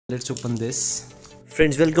Let's open this.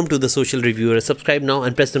 Friends, welcome to the Social Reviewer. Subscribe now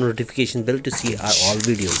and press the notification bell to see our all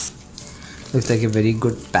videos. Looks like a very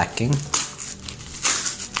good packing.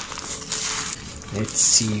 Let's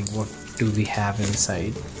see what do we have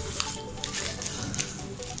inside.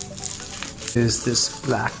 There's this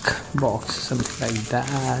black box, something like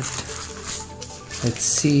that. Let's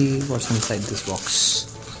see what's inside this box.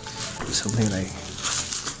 Something like,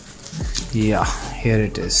 yeah, here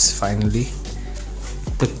it is. Finally,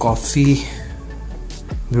 the coffee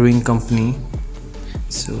brewing company.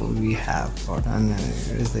 So we have got, and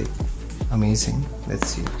it is like amazing. Let's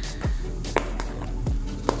see.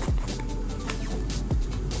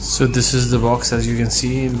 So this is the box, as you can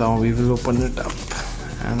see. Now we will open it up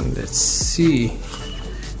and let's see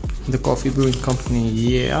the coffee brewing company.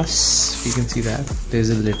 Yes, we can see that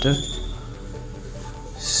there's a letter.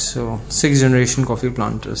 So 6th generation coffee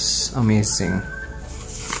planters. Amazing.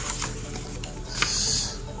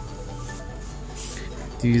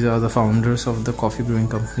 These are the founders of the coffee brewing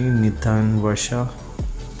company, Nitha and Varsha.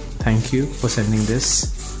 Thank you for sending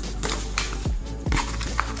this.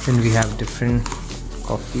 Then we have different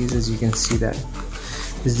coffees, as you can see that.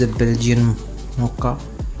 This is the Belgian mocha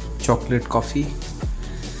chocolate coffee.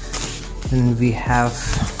 Then we have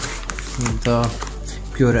the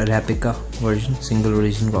pure Arabica version, single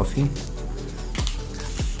origin coffee.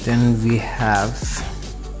 Then we have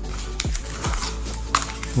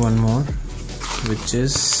one more, which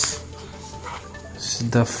is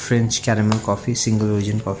the French caramel coffee, single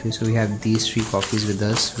origin coffee. So we have these 3 coffees with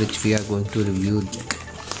us, which we are going to review.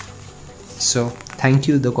 So thank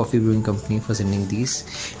you, the coffee brewing company, for sending these.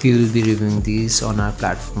 We will be reviewing these on our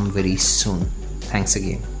platform very soon. Thanks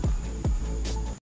again.